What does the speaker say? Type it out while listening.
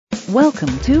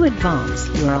Welcome to Advance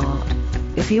Your Art.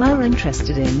 If you are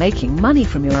interested in making money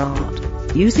from your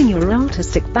art, using your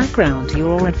artistic background to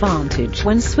your advantage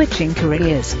when switching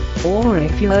careers, or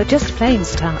if you are just plain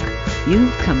stuck,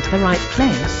 you've come to the right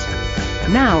place.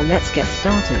 Now let's get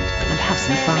started and have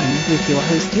some fun with your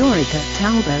host Yuri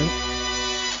Cataldo.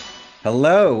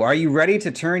 Hello, are you ready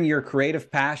to turn your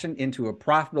creative passion into a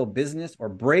profitable business or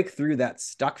break through that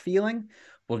stuck feeling?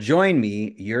 Well, join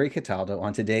me, Yuri Cataldo,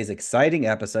 on today's exciting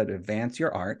episode of Advance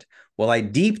Your Art, while I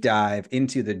deep dive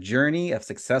into the journey of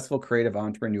successful creative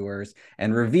entrepreneurs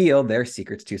and reveal their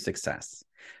secrets to success.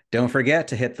 Don't forget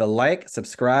to hit the like,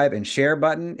 subscribe, and share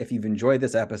button if you've enjoyed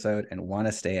this episode and want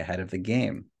to stay ahead of the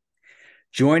game.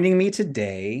 Joining me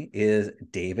today is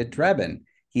David Drebin.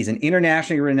 He's an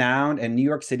internationally renowned and New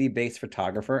York City-based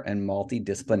photographer and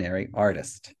multidisciplinary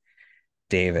artist.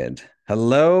 David,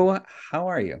 hello. How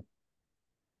are you?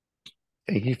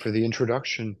 Thank you for the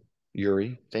introduction,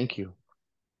 Yuri. Thank you.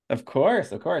 Of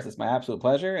course. It's my absolute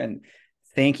pleasure. And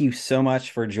thank you so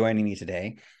much for joining me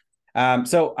today.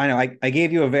 So I know I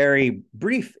gave you a very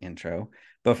brief intro,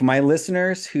 but for my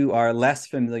listeners who are less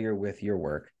familiar with your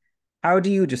work, how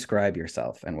do you describe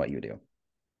yourself and what you do?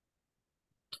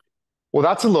 Well,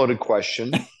 that's a loaded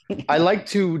question. I like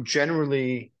to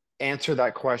generally answer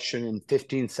that question in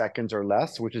 15 seconds or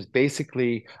less, which is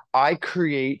basically I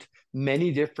create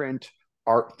many different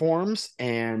art forms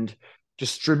and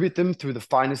distribute them through the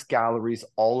finest galleries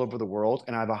all over the world.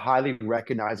 And I have a highly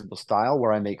recognizable style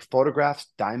where I make photographs,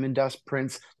 diamond dust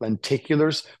prints,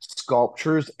 lenticulars,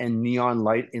 sculptures, and neon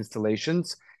light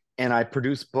installations. And I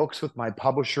produce books with my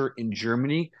publisher in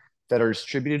Germany that are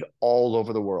distributed all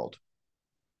over the world.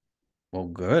 Well,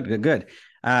 good.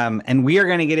 And we are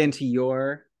going to get into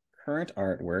your current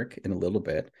artwork in a little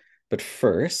bit. But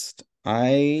first,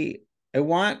 I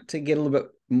want to get a little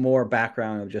bit more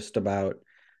background of just about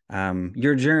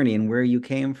your journey and where you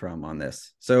came from on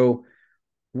this. So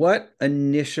what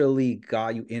initially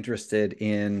got you interested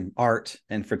in art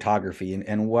and photography,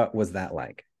 and what was that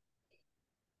like?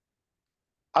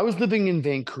 I was living in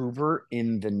Vancouver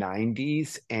in the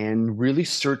 90s and really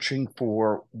searching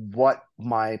for what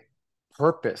my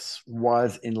purpose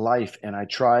was in life. And I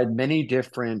tried many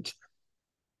different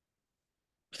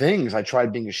things. I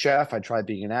tried being a chef, I tried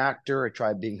being an actor, I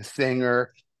tried being a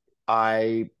singer.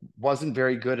 I wasn't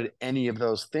very good at any of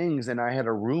those things. And I had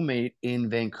a roommate in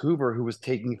Vancouver who was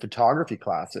taking photography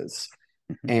classes.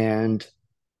 And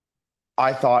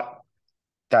I thought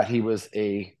that he was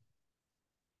a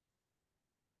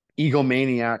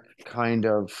egomaniac kind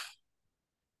of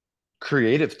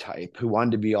creative type who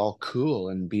wanted to be all cool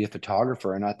and be a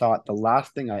photographer. And I thought the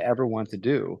last thing I ever wanted to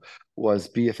do was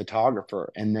be a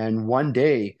photographer. And then one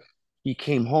day he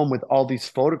came home with all these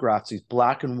photographs, these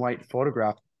black and white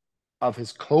photographs of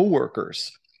his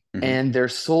coworkers, and their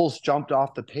souls jumped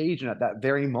off the page. And at that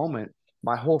very moment,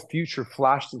 my whole future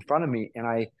flashed in front of me. And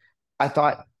I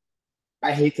thought,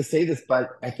 I hate to say this,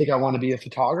 but I think I want to be a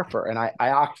photographer. And I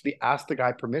actually asked the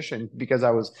guy permission because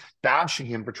I was bashing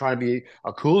him for trying to be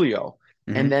a coolio.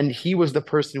 And then he was the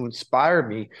person who inspired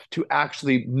me to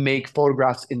actually make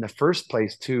photographs in the first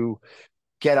place, to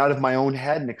get out of my own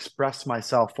head and express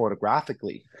myself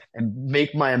photographically and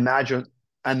make my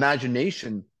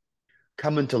imagination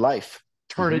come into life,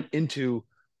 turn it into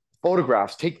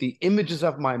photographs, take the images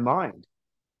of my mind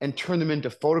and turn them into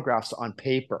photographs on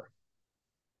paper.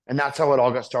 And that's how it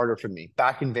all got started for me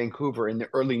back in Vancouver in the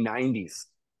early 90s.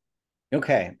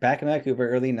 Okay, back in Vancouver,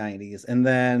 early 90s. And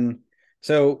then,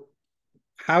 so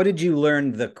how did you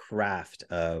learn the craft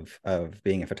of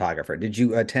being a photographer? Did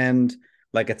you attend,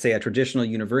 like, let's say, a traditional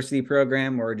university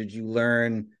program, or did you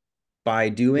learn by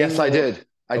doing? Yes, I did.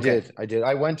 I Okay. did.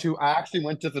 I actually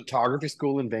went to photography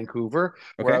school in Vancouver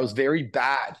where I Okay. was very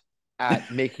bad at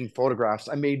making photographs.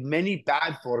 I made many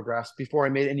bad photographs before I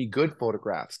made any good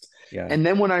photographs. Yeah. And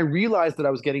then when I realized that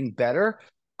I was getting better,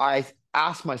 I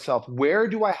asked myself, where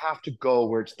do I have to go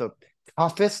where it's the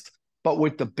toughest, but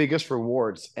with the biggest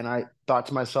rewards? And I thought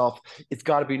to myself, it's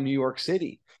got to be New York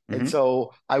City. And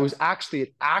so I was actually at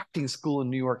acting school in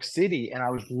New York City, and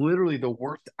I was literally the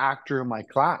worst actor in my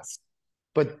class.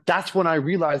 But that's when I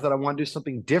realized that I wanted to do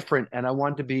something different, and I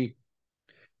wanted to be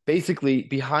basically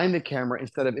behind the camera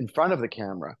instead of in front of the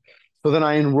camera. So then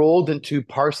I enrolled into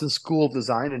Parsons School of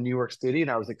Design in New York City,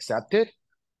 and I was accepted.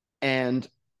 And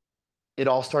it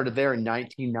all started there in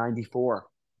 1994.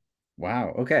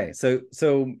 Wow. Okay.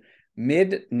 So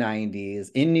mid 90s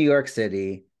in New York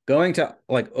City, going to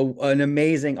like an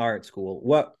amazing art school.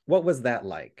 What was that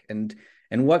like? And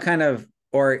what kind of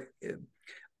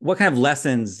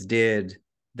lessons did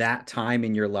that time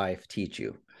in your life teach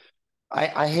you?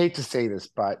 I hate to say this,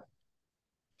 but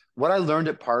What I learned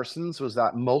at Parsons was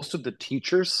that most of the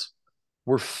teachers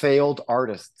were failed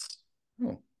artists,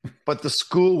 Oh. but the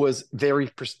school was very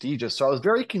prestigious. So I was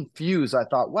very confused. I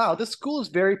thought, wow, this school is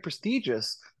very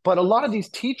prestigious, but a lot of these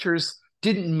teachers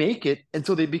didn't make it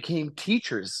until they became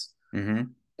teachers. Mm-hmm.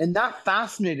 And that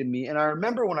fascinated me. And I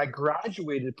remember when I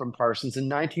graduated from Parsons in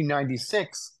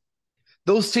 1996,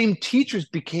 those same teachers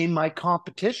became my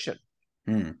competition.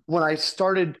 Hmm. When I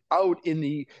started out in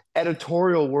the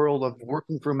editorial world of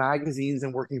working for magazines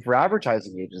and working for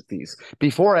advertising agencies,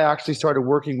 before I actually started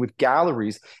working with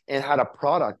galleries and had a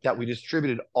product that we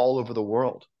distributed all over the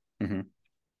world. Mm-hmm.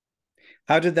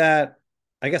 How did that,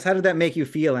 I guess, how did that make you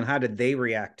feel, and how did they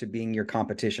react to being your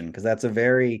competition? Because that's a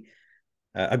very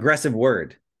aggressive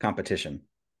word, competition.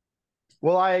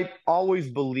 Well, I always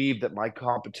believed that my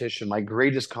competition, my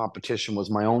greatest competition, was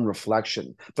my own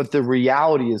reflection. But the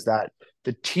reality is that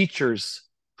the teachers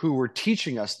who were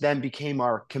teaching us then became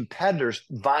our competitors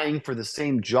vying for the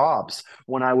same jobs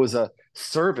when I was a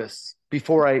service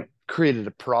before I created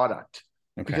a product.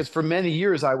 Okay. Because for many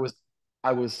years I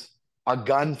was a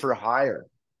gun for hire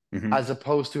Mm-hmm. as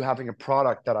opposed to having a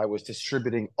product that I was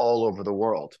distributing all over the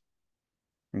world.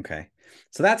 Okay.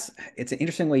 So it's an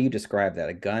interesting way you describe that,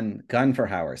 a gun for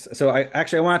hire. So I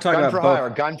want to talk Gun about for both. hire,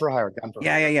 gun for hire, gun for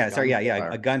hire, Yeah. Sorry, gun for a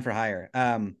hire. gun for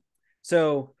hire.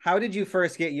 So how did you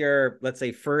first get your, let's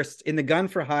say, first in the gun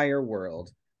for hire world?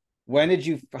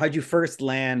 How'd you first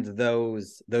land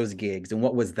those gigs, and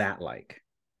what was that like?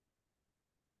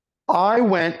 I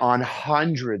went on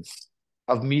hundreds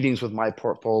of meetings with my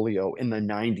portfolio in the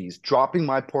 90s, dropping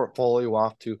my portfolio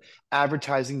off to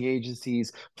advertising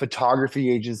agencies, photography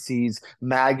agencies,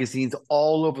 magazines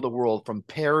all over the world, from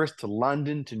Paris to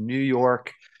London to New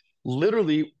York.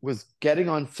 Literally was getting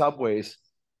on subways,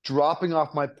 dropping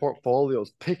off my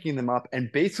portfolios, picking them up,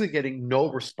 and basically getting no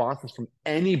responses from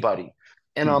anybody.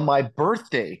 And Hmm. on my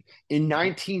birthday in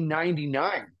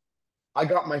 1999, I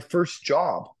got my first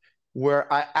job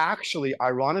where I actually,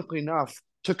 ironically enough,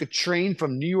 took a train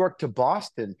from New York to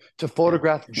Boston to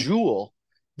photograph Jewel,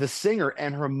 the singer,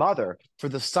 and her mother for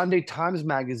the Sunday Times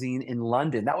magazine in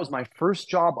London. That was my first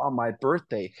job on my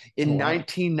birthday Oh in wow.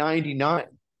 1999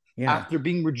 Yeah. after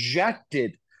being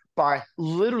rejected by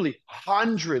literally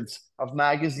hundreds of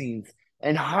magazines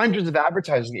and hundreds of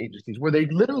advertising agencies where they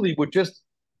literally would just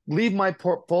leave my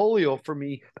portfolio for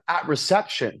me at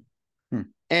reception, Hmm.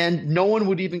 and no one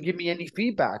would even give me any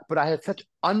feedback. But I had such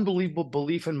unbelievable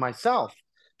belief in myself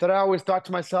that I always thought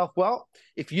to myself, well,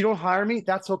 if you don't hire me,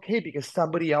 that's okay because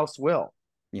somebody else will.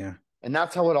 Yeah. And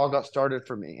that's how it all got started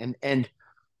for me. And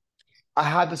I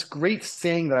had this great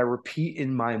saying that I repeat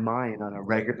in my mind on a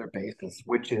regular basis,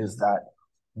 which is that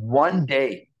one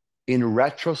day, in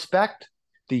retrospect,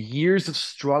 the years of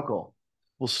struggle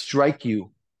will strike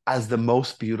you as the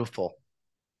most beautiful.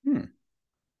 Hmm.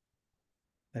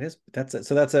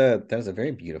 That was a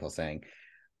very beautiful saying.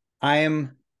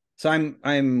 I'm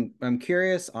I'm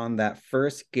curious on that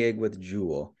first gig with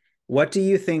Jewel. What do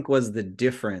you think was the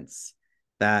difference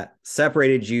that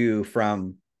separated you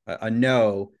from a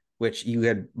no, which you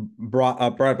had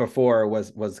brought before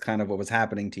was kind of what was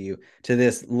happening to you, to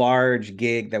this large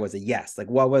gig that was a yes? Like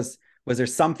was there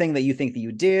something that you think that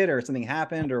you did, or something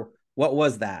happened, or what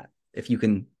was that, if you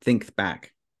can think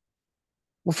back?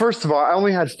 Well, first of all, I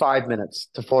only had 5 minutes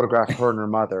to photograph her and her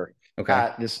mother Okay.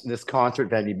 at this concert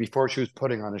venue before she was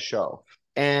putting on a show.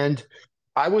 And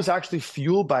I was actually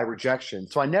fueled by rejection.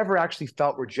 So I never actually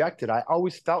felt rejected. I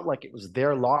always felt like it was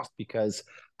their loss because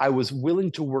I was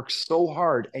willing to work so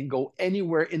hard and go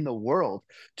anywhere in the world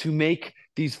to make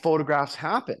these photographs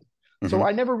happen. So Mm-hmm.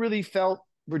 I never really felt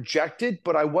rejected,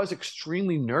 but I was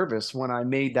extremely nervous when I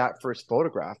made that first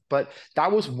photograph. But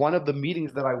that was one of the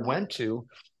meetings that I went to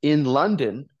in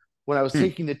London when I was Hmm.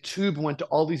 taking the tube, went to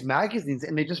all these magazines,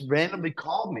 and they just randomly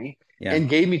called me Yeah. and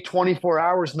gave me 24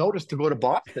 hours notice to go to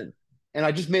Boston. And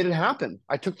I just made it happen.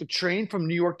 I took the train from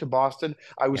New York to Boston.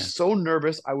 I was Yeah. so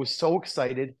nervous. I was so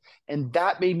excited. And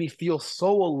that made me feel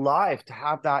so alive to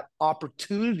have that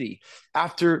opportunity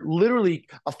after literally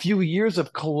a few years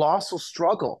of colossal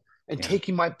struggle and Yeah.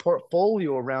 taking my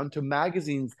portfolio around to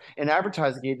magazines and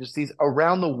advertising agencies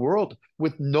around the world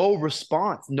with no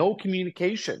response, no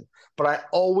communication. But I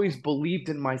always believed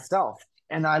in myself.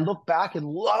 And I look back and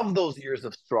love those years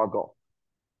of struggle.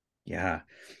 Yeah.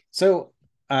 So,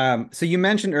 so you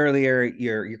mentioned earlier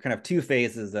your kind of two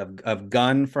phases of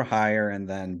gun for hire and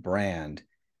then brand.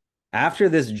 After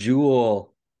this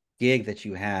Jewel gig that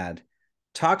you had,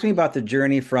 talk to me about the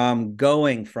journey from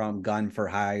going from gun for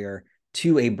hire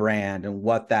to a brand, and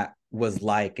what that was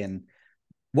like, and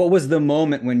what was the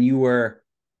moment when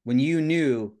you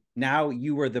knew now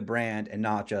you were the brand and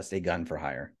not just a gun for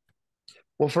hire.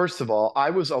 Well, first of all, I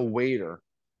was a waiter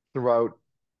throughout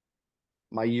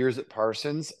my years at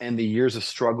Parsons and the years of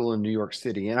struggle in New York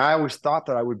City. And I always thought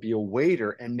that I would be a waiter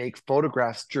and make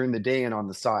photographs during the day and on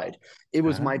the side. It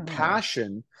was my Oh.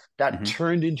 passion that Hmm.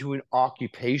 turned into an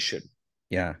occupation.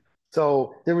 Yeah.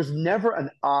 So there was never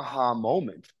an aha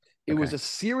moment. It was Okay. a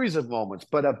series of moments,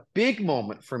 but a big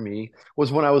moment for me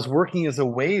was when I was working as a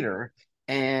waiter.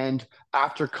 And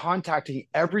after contacting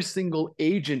every single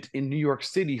agent in New York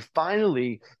City,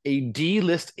 finally a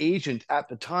D-list agent at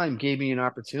the time gave me an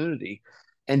opportunity.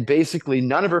 And basically,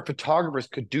 none of her photographers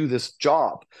could do this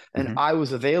job. And Hmm. I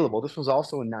was available. This was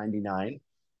also in 99.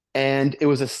 And it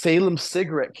was a Salem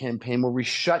cigarette campaign where we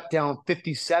shut down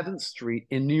 57th Street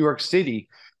in New York City.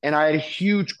 And I had a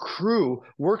huge crew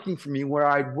working for me where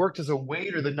I'd worked as a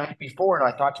waiter the night before.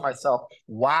 And I thought to myself,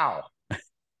 wow,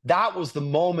 that was the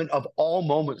moment of all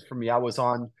moments for me. I was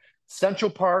on Central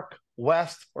Park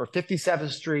West or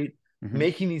 57th Street Hmm.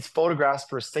 making these photographs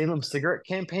for a Salem cigarette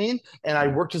campaign. And I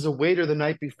Yeah. worked as a waiter the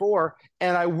night before.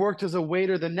 And I worked as a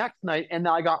waiter the next night. And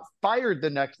I got fired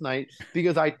the next night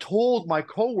because I told my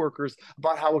coworkers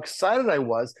about how excited I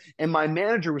was. And my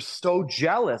manager was so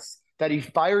jealous that he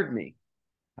fired me.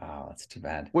 Oh, that's too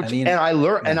bad. I Which mean, and yeah.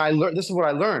 I learned this is what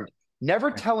I learned.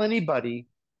 Never Okay. tell anybody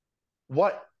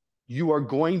what you are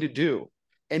going to do.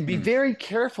 And be Mm, very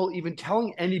careful even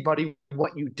telling anybody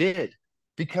what you did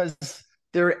because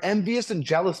there are envious and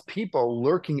jealous people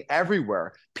lurking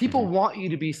everywhere. People hmm. want you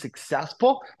to be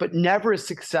successful, but never as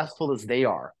successful as they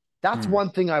are. That's Mm,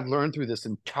 one thing I've learned through this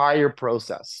entire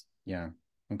process. yeah.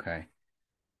 Okay.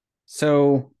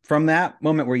 So from that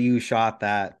moment where you shot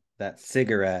that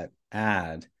cigarette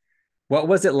ad, what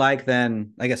was it like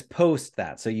then, I guess post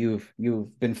that? So you've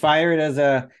been fired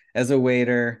as a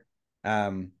waiter.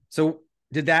 So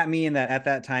did that mean that at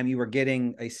that time you were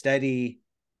getting a steady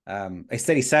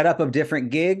setup of different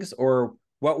gigs, or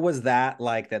what was that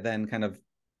like that then kind of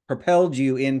propelled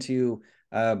you into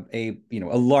a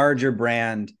larger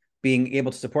brand, being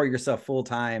able to support yourself full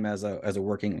time as a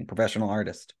working professional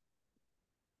artist?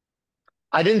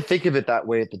 I didn't think of it that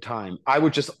way at the time. I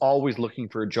was just always looking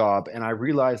for a job, and I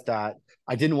realized that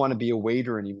I didn't want to be a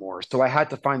waiter anymore. So I had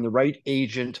to find the right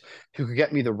agent who could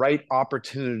get me the right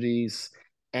opportunities.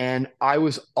 And I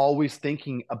was always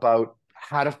thinking about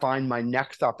how to find my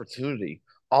next opportunity,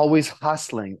 always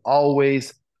hustling,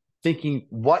 always thinking,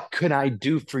 what could I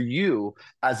do for you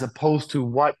as opposed to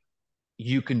what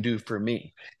you can do for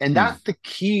me? And Hmm. that's the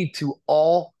key to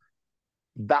all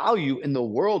value in the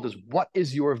world is what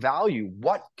is your value?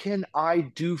 What can I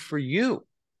do for you?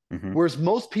 Hmm. Whereas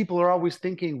most people are always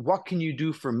thinking, what can you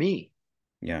do for me?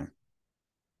 Yeah.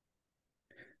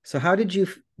 So how did you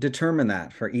determine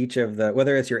that for each of the,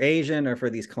 whether it's your agent or for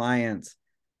these clients?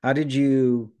 How did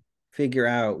you figure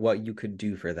out what you could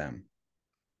do for them?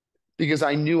 Because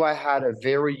I knew I had a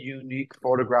very unique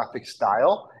photographic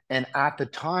style. And at the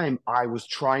time, I was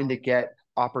trying to get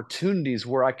opportunities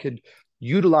where I could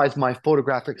utilize my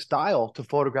photographic style to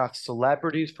photograph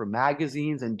celebrities for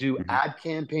magazines and do Hmm. ad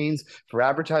campaigns for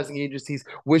advertising agencies,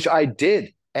 which I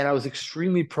did. And I was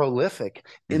extremely prolific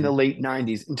in the Hmm. late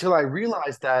 90s until I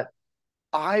realized that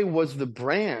I was the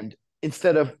brand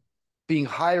instead of being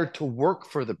hired to work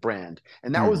for the brand.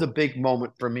 And that was Hmm. a big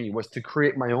moment for me was to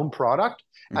create my own product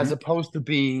as Hmm. opposed to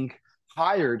being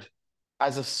hired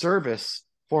as a service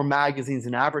for magazines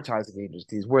and advertising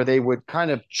agencies where they would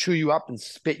kind of chew you up and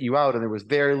spit you out and there was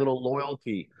very little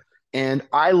loyalty. And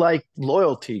I like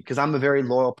loyalty because I'm a very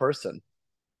loyal person.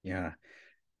 Yeah.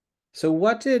 So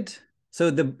what did,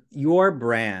 so the your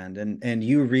brand and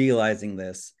you realizing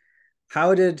this,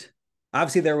 how did,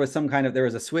 obviously there was some kind of, there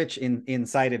was a switch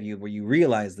inside of you where you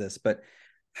realized this, but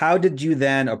how did you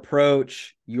then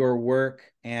approach your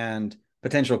work and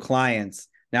potential clients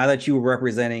now that you were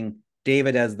representing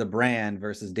David as the brand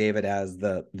versus David as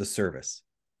the service?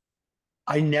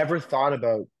 I never thought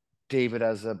about David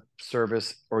as a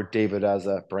service or David as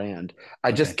a brand.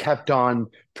 I just Okay. kept on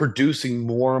producing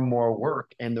more and more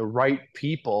work, and the right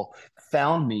people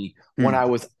found me when I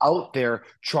Hmm. was out there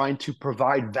trying to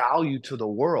provide value to the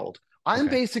world. I'm Okay.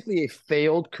 basically a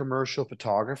failed commercial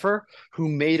photographer who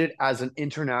made it as an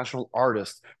international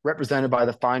artist represented by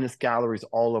the finest galleries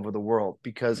all over the world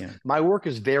because Yeah. my work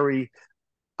is very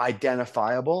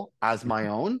identifiable as my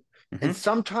own. And Hmm.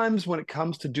 sometimes when it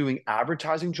comes to doing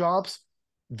advertising jobs,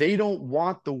 they don't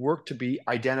want the work to be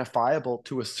identifiable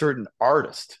to a certain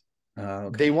artist. They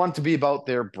Okay. want it to be about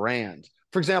their brand.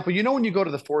 For example, you know, when you go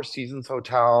to the Four Seasons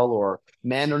Hotel or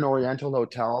Mandarin Oriental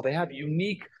Hotel, they have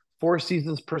unique Four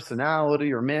Seasons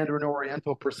personality or Mandarin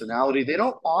Oriental personality. They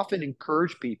don't often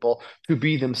encourage people to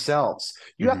be themselves.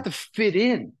 You have Hmm. to fit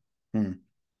in Hmm.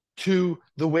 to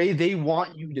the way they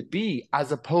want you to be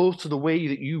as opposed to the way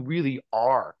that you really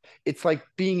are. It's like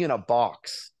being in a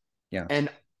box. Yeah. And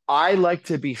I like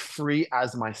to be free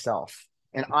as myself.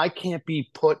 And I can't be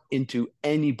put into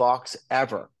any box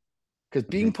ever because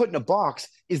being put in a box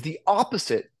is the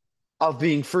opposite of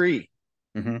being free.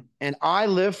 Mm-hmm. And I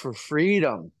live for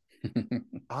freedom.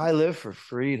 I live for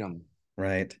freedom.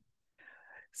 Right.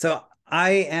 So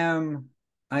I'm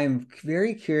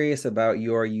very curious about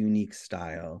your unique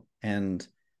style and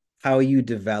how you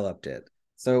developed it.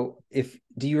 So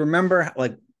do you remember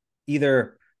like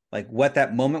either like what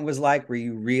that moment was like where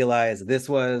you realized this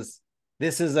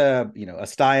is a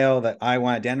style that I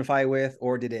want to identify with,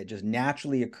 or did it just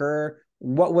naturally occur?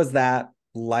 What was that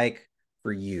like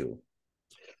for you?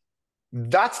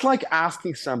 That's like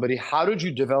asking somebody, how did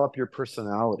you develop your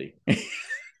personality?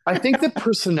 I think that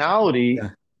personality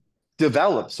Yeah.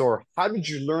 develops, or how did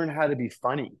you learn how to be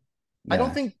funny? I don't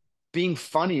Yeah. think being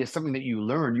funny is something that you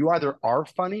learn. You either are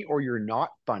funny or you're not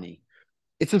funny.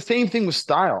 It's the same thing with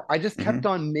style. I just kept Mm-hmm.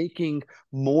 on making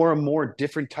more and more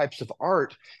different types of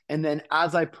art. And then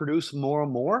as I produced more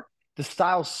and more, the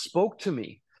style spoke to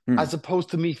me as opposed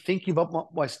to me thinking about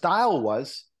what my style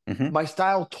was. Mm-hmm. My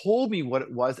style told me what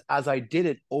it was as I did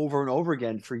it over and over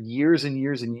again for years and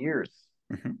years and years.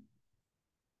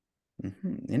 Mm-hmm.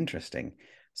 Mm-hmm. Interesting.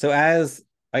 So as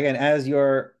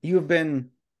you've been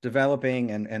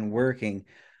developing and working,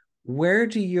 where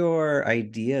do your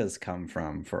ideas come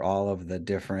from for all of the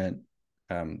different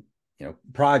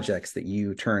projects that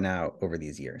you turn out over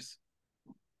these years?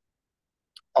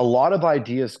 A lot of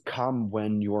ideas come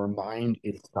when your mind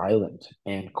is silent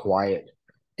and quiet.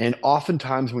 And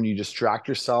oftentimes, when you distract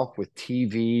yourself with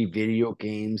TV, video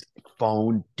games,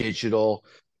 phone, digital,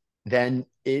 then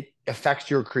it affects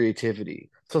your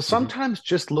creativity. So Mm-hmm. sometimes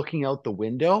just looking out the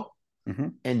window Mm-hmm.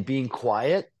 and being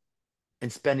quiet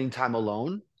and spending time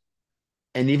alone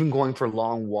and even going for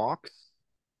long walks,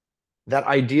 that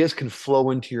ideas can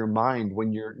flow into your mind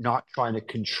when you're not trying to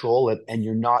control it and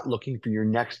you're not looking for your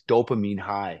next dopamine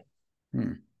high.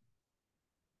 Hmm.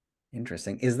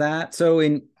 Interesting. Is that so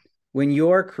in when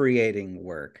you're creating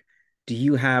work, do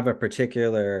you have a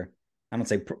particular, I don't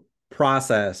say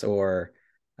process or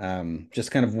just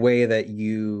kind of way that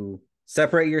you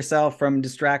separate yourself from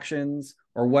distractions,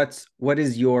 or what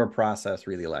is your process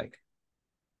really like?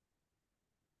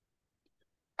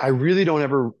 I really don't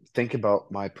ever think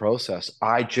about my process.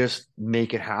 I just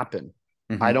make it happen.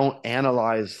 I Hmm. don't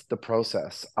analyze the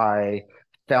process. I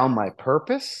found my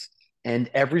purpose, and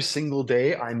every single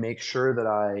day I make sure that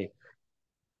I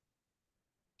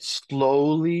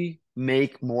slowly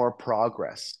make more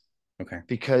progress Okay.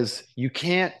 because you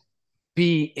can't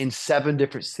be in seven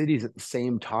different cities at the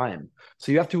same time.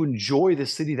 So you have to enjoy the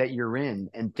city that you're in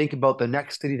and think about the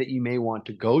next city that you may want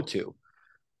to go to.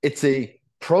 It's a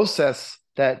process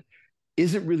that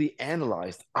isn't really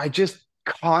analyzed. I just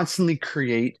constantly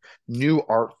create new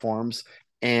art forms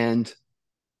and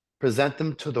present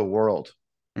them to the world.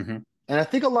 Hmm. And I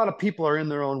think a lot of people are in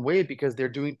their own way because they're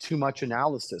doing too much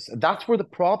analysis. And that's where the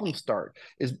problems start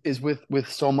is with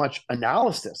so much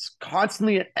analysis,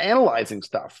 constantly analyzing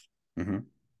stuff. Hmm.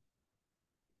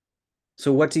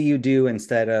 So what do you do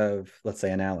instead of, let's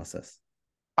say, analysis?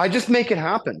 I just make it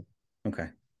happen. Okay.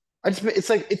 It's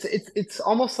like it's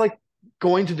almost like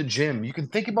going to the gym. You can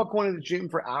think about going to the gym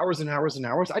for hours and hours and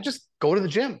hours. I just go to the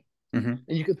gym. Hmm.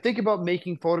 And you can think about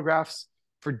making photographs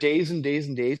for days and days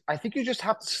and days. I think you just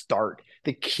have to start.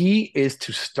 The key is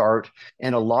to start.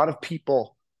 And a lot of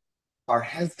people are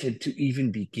hesitant to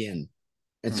even begin.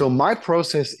 And so my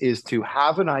process is to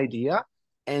have an idea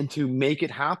and to make it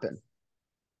happen.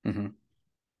 Hmm.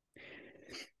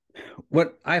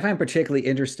 What I find particularly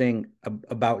interesting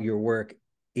about your work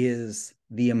is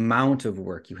the amount of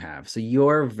work you have. So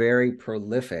you're very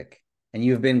prolific and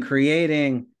you've been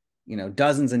creating,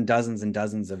 dozens and dozens and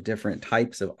dozens of different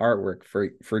types of artwork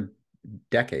for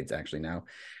decades actually now.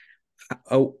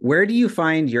 Oh, where do you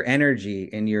find your energy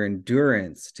and your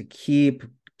endurance to keep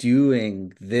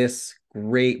doing this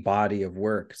great body of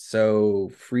work so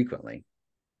frequently?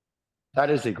 That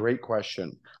is a great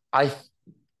question. I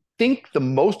think the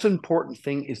most important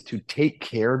thing is to take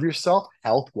care of yourself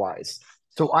health wise.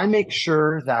 So I make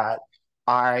sure that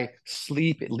I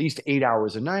sleep at least 8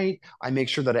 hours a night. I make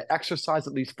sure that I exercise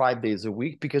at least 5 days a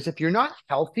week because if you're not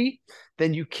healthy,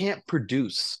 then you can't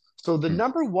produce. So the Hmm.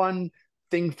 number one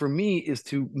thing for me is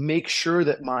to make sure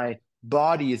that my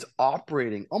body is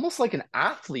operating almost like an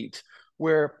athlete,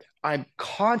 where I'm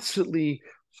constantly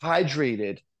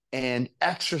hydrated and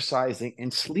exercising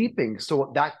and sleeping.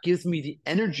 So that gives me the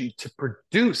energy to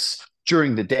produce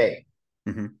during the day.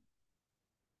 Hmm.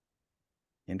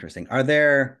 Interesting. Are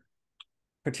there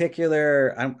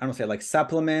particular, I don't say like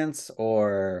supplements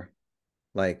or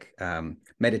like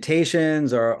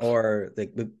meditations or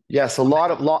like Yes, a yeah.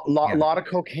 lot of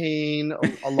cocaine,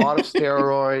 a lot of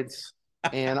steroids,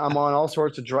 and I'm on all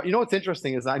sorts of drugs. You know what's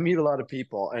interesting is I meet a lot of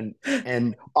people,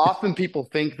 and often people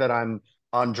think that I'm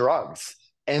on drugs,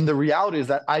 and the reality is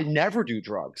that I never do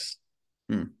drugs.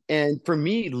 Hmm. And for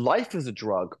me, life is a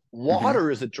drug, Hmm. water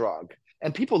is a drug,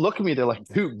 and people look at me, they're like,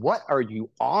 "Dude, what are you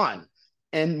on?"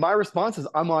 And my response is,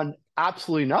 "I'm on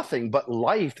absolutely nothing but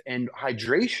life and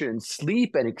hydration,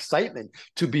 sleep, and excitement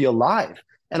to be alive."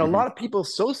 And a Hmm. lot of people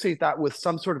associate that with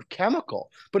some sort of chemical,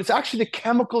 but it's actually the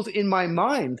chemicals in my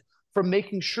mind from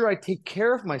making sure I take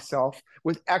care of myself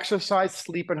with exercise,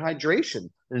 sleep, and hydration.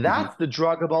 Hmm. That's the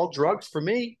drug of all drugs for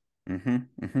me. Hmm.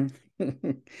 Hmm.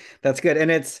 That's good. And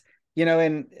it's,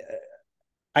 and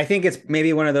I think it's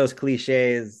maybe one of those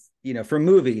cliches, from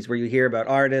movies where you hear about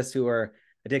artists who are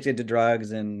addicted to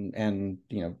drugs and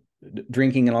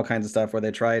drinking and all kinds of stuff where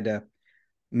they try to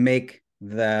make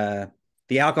the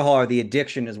alcohol or the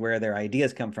addiction is where their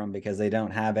ideas come from because they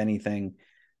don't have anything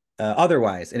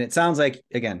otherwise. And it sounds like,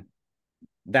 again,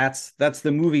 that's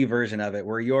the movie version of it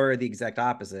where you're the exact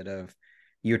opposite of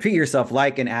you treat yourself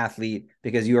like an athlete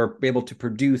because you are able to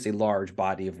produce a large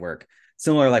body of work,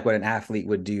 similar like what an athlete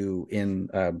would do in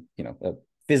a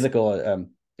physical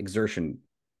exertion.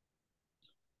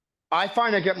 I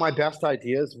find I get my best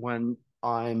ideas when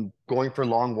I'm going for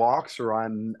long walks or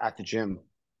I'm at the gym.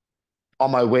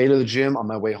 On my way to the gym, on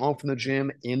my way home from the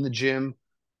gym, in the gym,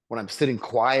 when I'm sitting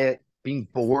quiet, being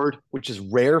bored, which is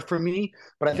rare for me.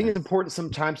 But I think Yeah. it's important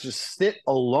sometimes to just sit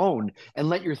alone and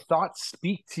let your thoughts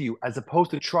speak to you as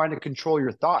opposed to trying to control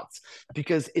your thoughts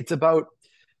because it's about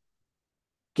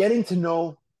getting to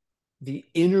know the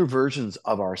inner versions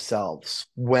of ourselves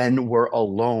when we're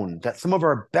alone, that some of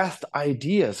our best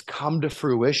ideas come to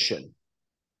fruition.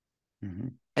 Hmm.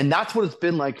 And that's what it's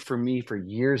been like for me for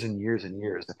years and years and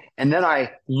years. And then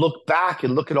I look back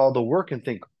and look at all the work and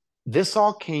think, this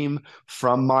all came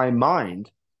from my mind,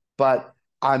 but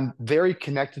I'm very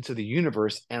connected to the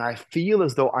universe. And I feel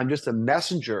as though I'm just a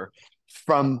messenger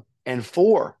from and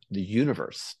for the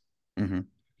universe. Hmm.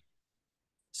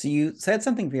 So you said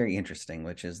something very interesting,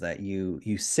 which is that you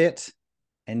sit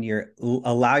and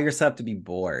allow yourself to be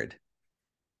bored.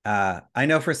 I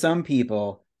know for some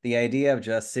people, the idea of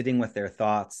just sitting with their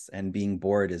thoughts and being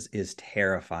bored is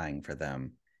terrifying for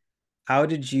them. How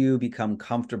did you become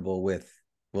comfortable with,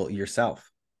 well, yourself?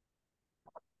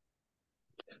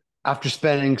 After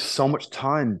spending so much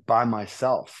time by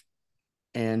myself,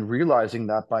 and realizing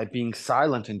that by being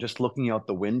silent and just looking out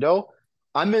the window,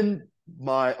 I'm in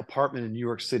my apartment in New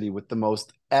York City with the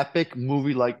most epic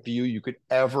movie like view you could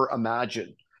ever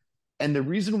imagine. And the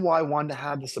reason why I wanted to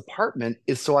have this apartment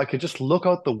is so I could just look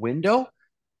out the window,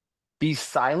 be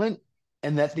silent,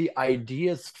 and that the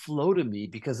ideas flow to me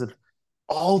because of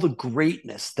all the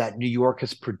greatness that New York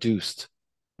has produced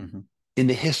Hmm. in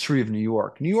the history of New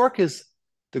York. New York is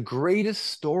the greatest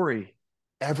story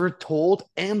ever told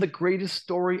and the greatest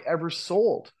story ever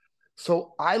sold.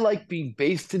 So I like being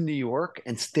based in New York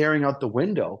and staring out the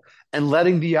window and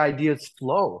letting the ideas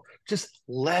flow. Just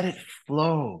let it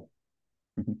flow.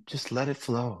 Just let it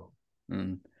flow.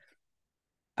 Mm.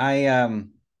 I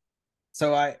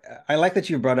so I like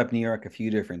that you brought up New York a few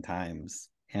different times.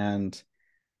 And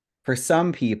for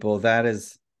some people, that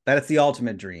is the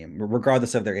ultimate dream,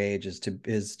 regardless of their age, is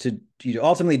to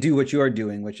ultimately do what you are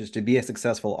doing, which is to be a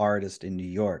successful artist in New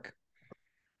York.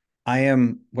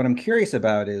 What I'm curious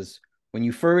about is when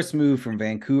you first moved from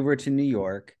Vancouver to New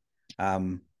York,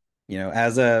 um,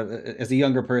 as a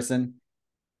younger person,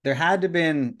 there had to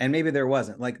been, and maybe there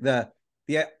wasn't, like the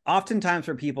oftentimes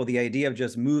for people, the idea of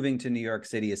just moving to New York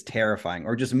City is terrifying,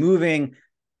 or just moving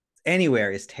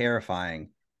anywhere is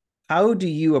terrifying. How do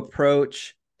you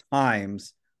approach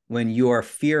times when you are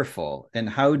fearful, and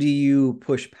how do you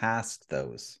push past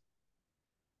those?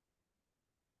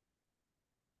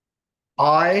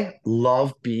 I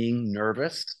love being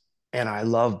nervous and I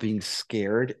love being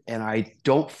scared. And I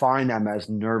don't find I'm as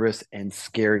nervous and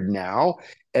scared now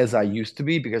as I used to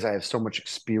be because I have so much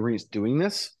experience doing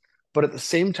this. But at the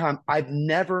same time, I've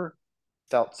never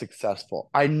felt successful.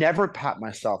 I never pat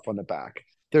myself on the back.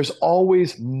 There's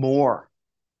always more.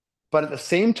 But at the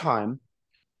same time,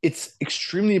 it's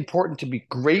extremely important to be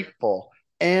grateful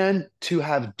and to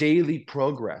have daily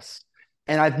progress.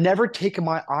 And I've never taken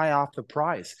my eye off the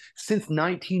prize since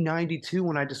 1992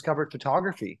 when I discovered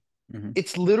photography. Mm-hmm.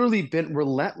 It's literally been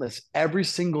relentless every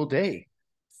single day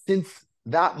since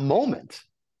that moment.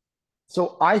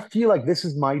 So I feel like this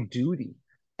is my duty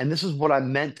and this is what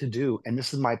I'm meant to do and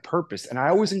this is my purpose. And I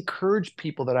always encourage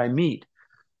people that I meet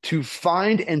to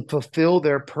find and fulfill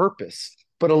their purpose.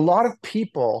 But a lot of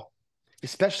people,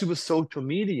 especially with social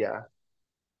media,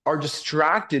 are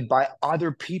distracted by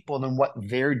other people and what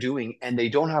they're doing, and they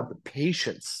don't have the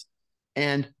patience.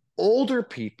 And older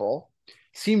people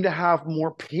seem to have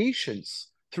more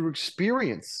patience through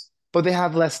experience, but they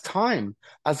have less time,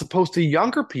 as opposed to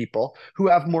younger people who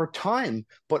have more time,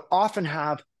 but often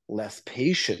have less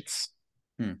patience.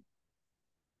 Hmm.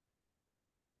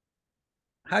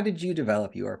 How did you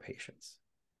develop your patience?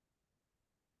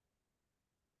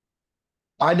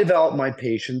 I developed my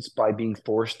patience by being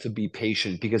forced to be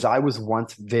patient because I was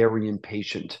once very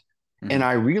impatient. And Mhm.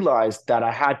 I realized that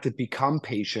I had to become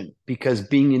patient because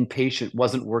being impatient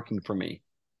wasn't working for me.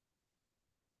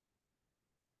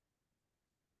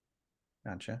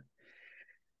 Gotcha.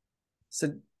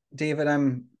 So, David,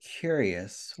 I'm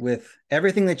curious, with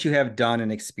everything that you have done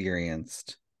and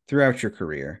experienced throughout your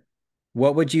career,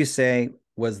 what would you say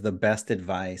was the best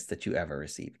advice that you ever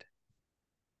received?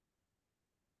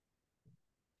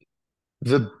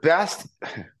 The best,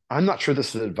 I'm not sure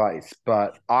this is advice,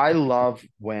 but I love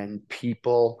when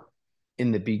people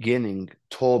in the beginning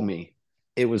told me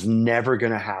it was never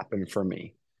going to happen for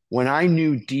me. When I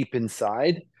knew deep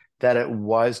inside that it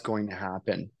was going to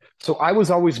happen. So I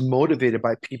was always motivated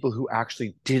by people who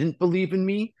actually didn't believe in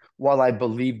me while I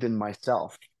believed in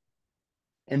myself.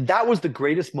 And that was the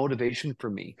greatest motivation for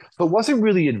me. So it wasn't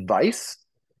really advice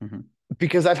Mhm.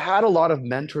 because I've had a lot of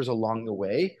mentors along the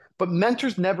way, but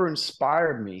mentors never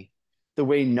inspired me the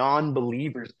way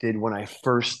non-believers did when I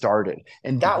first started.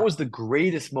 And that Mhm. was the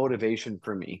greatest motivation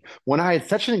for me. When I had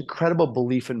such an incredible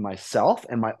belief in myself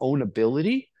and my own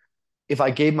ability, if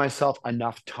I gave myself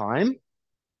enough time,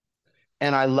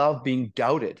 and I love being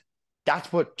doubted.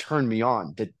 That's what turned me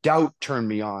on. The doubt turned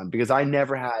me on because I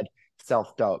never had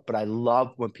self-doubt, but I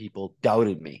loved when people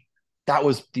doubted me. That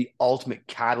was the ultimate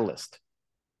catalyst.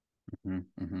 Mhm.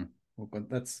 Mhm. Well,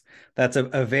 that's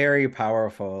a very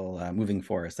powerful moving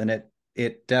force, and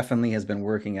it definitely has been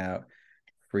working out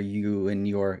for you and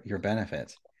your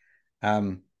benefit.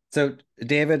 Um, so,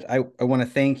 David, I want to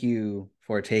thank you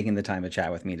for taking the time to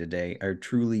chat with me today. I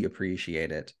truly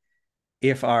appreciate it.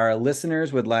 If our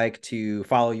listeners would like to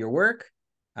follow your work,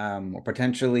 or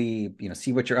potentially,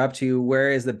 see what you're up to,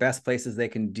 where is the best places they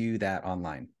can do that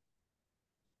online?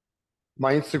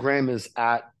 My Instagram is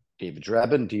at David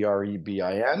Drebin,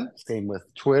 Drebin. Same with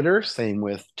Twitter, same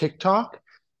with TikTok.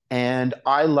 And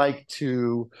I like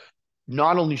to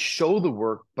not only show the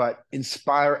work, but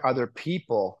inspire other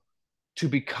people to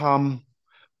become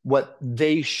what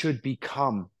they should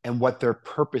become and what their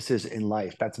purpose is in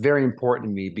life. That's very important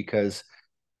to me because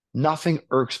nothing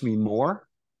irks me more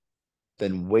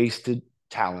than wasted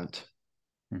talent.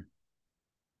 Hmm.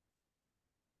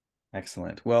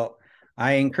 Excellent. Well,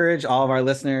 I encourage all of our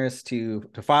listeners to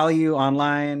follow you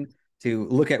online, to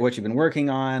look at what you've been working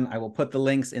on. I will put the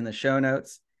links in the show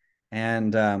notes,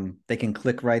 and they can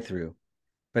click right through.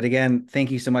 But again,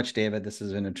 thank you so much, David. This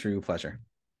has been a true pleasure.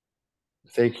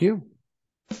 Thank you.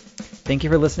 Thank you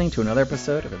for listening to another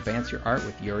episode of Advance Your Art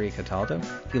with Yuri Cataldo.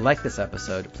 If you like this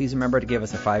episode, please remember to give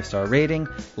us a 5-star rating,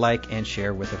 like, and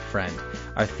share with a friend.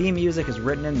 Our theme music is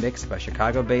written and mixed by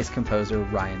Chicago-based composer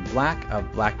Ryan Black of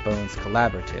Black Bones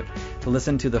Collaborative. To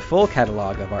listen to the full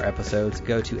catalog of our episodes,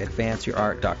 go to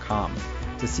advanceyourart.com.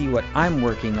 To see what I'm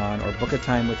working on or book a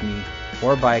time with me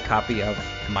or buy a copy of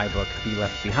my book, Be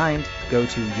Left Behind, go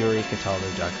to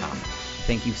yuricataldo.com.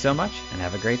 Thank you so much and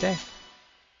have a great day.